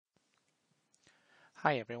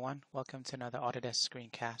Hi everyone, welcome to another Autodesk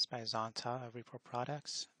screencast by Zonta of Repro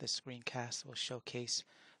Products. This screencast will showcase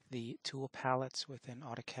the tool palettes within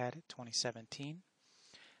AutoCAD 2017.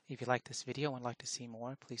 If you like this video and would like to see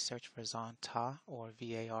more, please search for Zonta or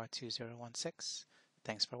VAR2016.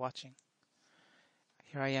 Thanks for watching.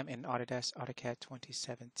 Here I am in Autodesk AutoCAD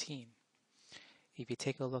 2017. If you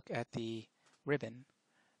take a look at the ribbon,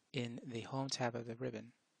 in the Home tab of the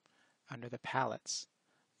ribbon, under the palettes,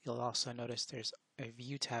 you'll also notice there's a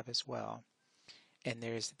View tab as well, and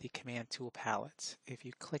there's the Command Tool Palettes. If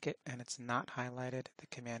you click it and it's not highlighted, the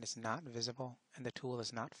command is not visible and the tool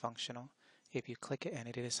is not functional. If you click it and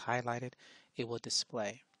it is highlighted, it will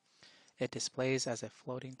display. It displays as a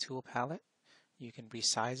floating tool palette. You can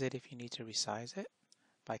resize it if you need to resize it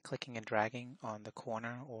by clicking and dragging on the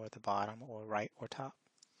corner or the bottom or right or top.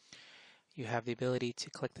 You have the ability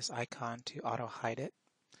to click this icon to auto hide it.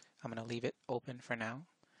 I'm going to leave it open for now.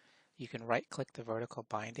 You can right-click the vertical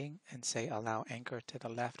binding and say allow anchor to the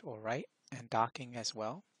left or right, and docking as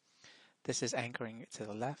well. This is anchoring it to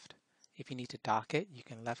the left. If you need to dock it, you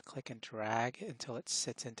can left-click and drag until it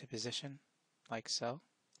sits into position, like so.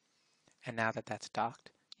 And now that that's docked,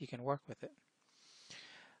 you can work with it.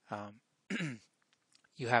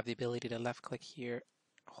 You have the ability to left-click here,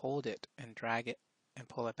 hold it, and drag it, and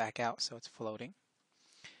pull it back out so it's floating.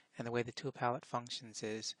 And the way the tool palette functions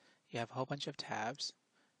is you have a whole bunch of tabs.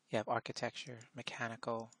 You have architecture,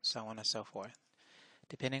 mechanical, so on and so forth.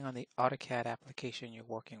 Depending on the AutoCAD application you're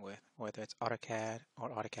working with, whether it's AutoCAD or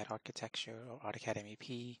AutoCAD Architecture or AutoCAD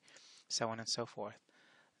MEP, so on and so forth,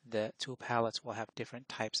 the tool palettes will have different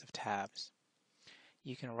types of tabs.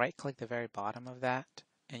 You can right-click the very bottom of that,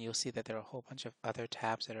 and you'll see that there are a whole bunch of other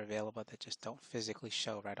tabs that are available that just don't physically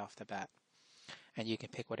show right off the bat. And you can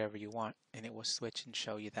pick whatever you want, and it will switch and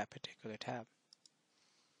show you that particular tab.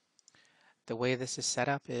 The way this is set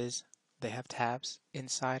up is they have tabs.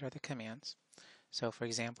 Inside are the commands. So for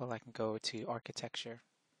example, I can go to architecture.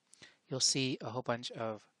 You'll see a whole bunch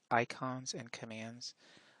of icons and commands.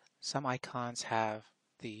 Some icons have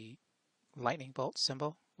the lightning bolt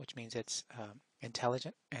symbol, which means it's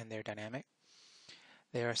intelligent and they're dynamic.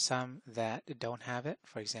 There are some that don't have it,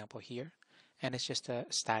 for example here, and it's just a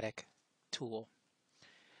static tool.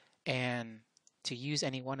 And to use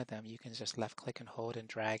any one of them, you can just left click and hold and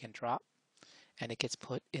drag and drop, and it gets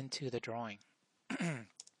put into the drawing. I'm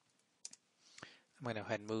going to go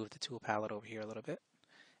ahead and move the tool palette over here a little bit,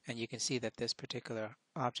 and you can see that this particular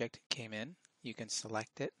object came in. You can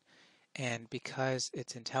select it, and because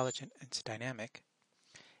it's intelligent, it's dynamic,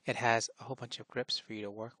 it has a whole bunch of grips for you to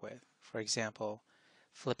work with. For example,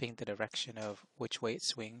 flipping the direction of which way it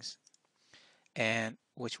swings and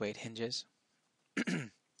which way it hinges.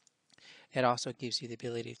 It also gives you the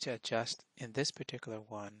ability to adjust, in this particular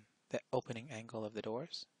one, the opening angle of the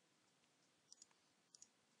doors.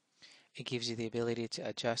 It gives you the ability to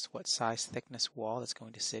adjust what size thickness wall it's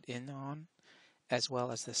going to sit in on, as well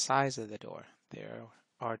as the size of the door. There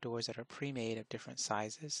are doors that are pre-made of different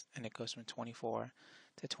sizes, and it goes from 24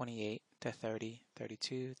 to 28 to 30,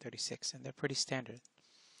 32, 36, and they're pretty standard.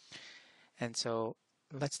 And so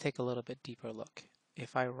let's take a little bit deeper look.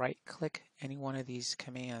 If I right-click any one of these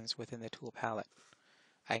commands within the tool palette,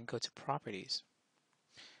 I can go to Properties.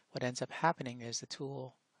 What ends up happening is the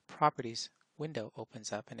tool Properties window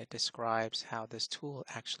opens up and it describes how this tool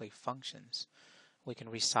actually functions. We can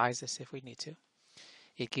resize this if we need to.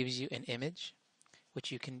 It gives you an image,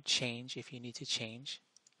 which you can change if you need to change.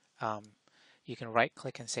 You can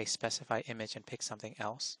right-click and say Specify Image and pick something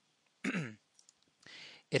else.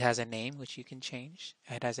 It has a name which you can change.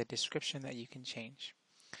 It has a description that you can change.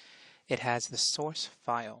 It has the source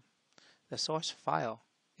file. The source file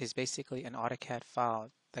is basically an AutoCAD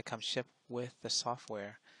file that comes shipped with the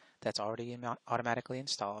software that's already automatically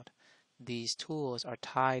installed. These tools are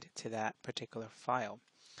tied to that particular file.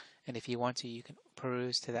 And if you want to, you can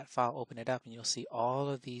peruse to that file, open it up, and you'll see all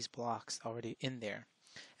of these blocks already in there.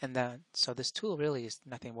 And then, so this tool really is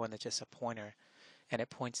nothing more than just a pointer, and it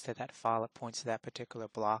points to that file, it points to that particular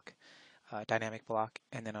block, dynamic block,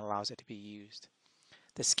 and then allows it to be used.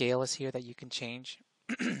 The scale is here that you can change,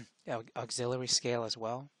 auxiliary scale as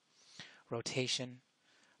well, rotation,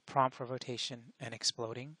 prompt for rotation and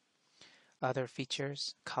exploding, other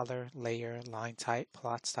features, color, layer, line type,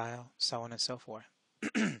 plot style, so on and so forth.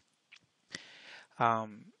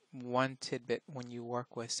 One tidbit when you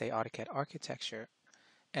work with, say, AutoCAD Architecture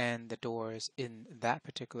and the doors in that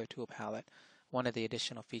particular tool palette, one of the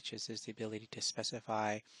additional features is the ability to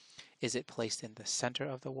specify, is it placed in the center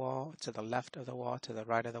of the wall, to the left of the wall, to the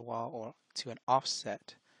right of the wall, or to an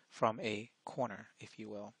offset from a corner, if you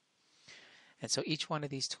will. And so each one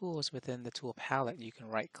of these tools within the tool palette, you can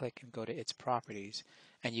right click and go to its properties,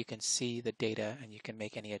 and you can see the data and you can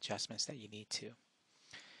make any adjustments that you need to.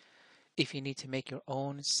 If you need to make your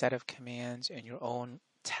own set of commands and your own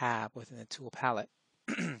tab within the tool palette,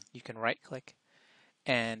 you can right click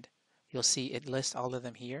and you'll see it lists all of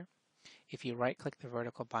them here. If you right click the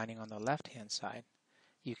vertical binding on the left hand side,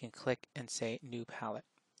 you can click and say New Palette.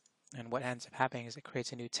 And what ends up happening is it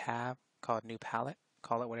creates a new tab called New Palette.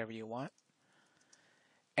 Call it whatever you want.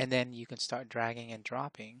 And then you can start dragging and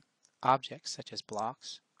dropping objects such as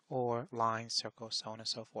blocks or lines, circles, so on and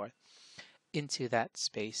so forth into that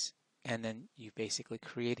space, and then you've basically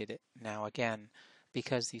created it. Now again,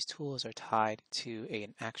 because these tools are tied to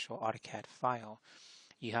an actual AutoCAD file,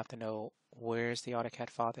 you have to know where's the AutoCAD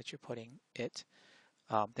file that you're putting it,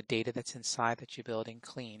 the data that's inside that you're building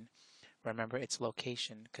clean. Remember its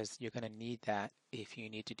location, because you're going to need that if you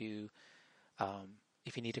need to do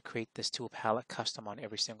if you need to create this tool palette custom on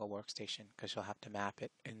every single workstation, because you'll have to map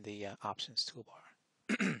it in the options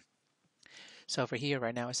toolbar. So over here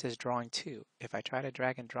right now it says drawing 2. If I try to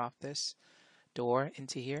drag and drop this door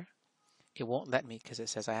into here, it won't let me because it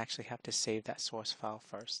says I actually have to save that source file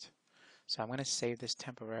first. So I'm going to save this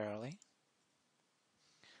temporarily,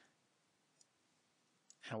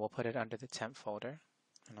 and we'll put it under the temp folder,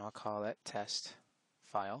 and I'll call it test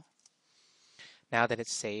file. Now that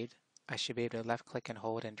it's saved, I should be able to left click and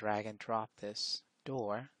hold and drag and drop this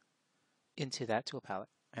door into that tool palette,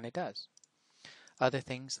 and it does. Other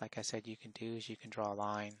things, like I said, you can do is you can draw a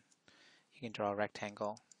line, you can draw a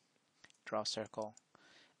rectangle, draw a circle,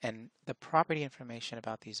 and the property information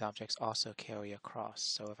about these objects also carry across.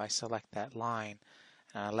 So if I select that line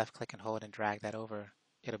and I left click and hold and drag that over,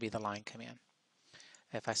 it'll be the line command.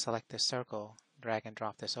 If I select this circle, drag and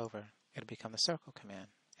drop this over, it'll become the circle command,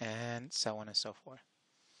 and so on and so forth.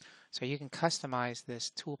 So you can customize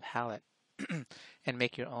this tool palette and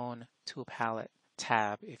make your own tool palette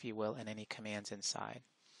tab, if you will, and any commands inside.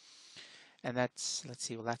 And that's, let's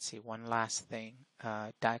see, one last thing,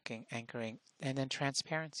 docking, anchoring, and then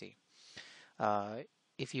transparency.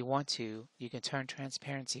 If you want to, you can turn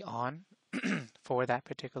transparency on for that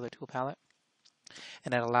particular tool palette,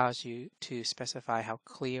 and it allows you to specify how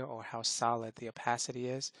clear or how solid the opacity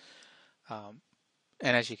is. And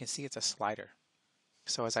as you can see, it's a slider.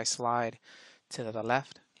 So as I slide to the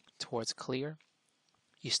left towards clear,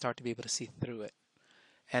 you start to be able to see through it.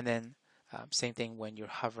 And then same thing when you're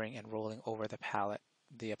hovering and rolling over the palette,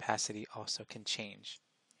 the opacity also can change.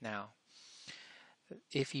 Now,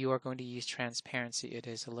 if you are going to use transparency, it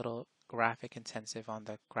is a little graphic intensive on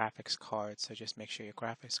the graphics card, so just make sure your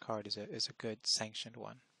graphics card is a good sanctioned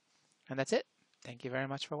one. And that's it. Thank you very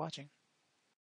much for watching.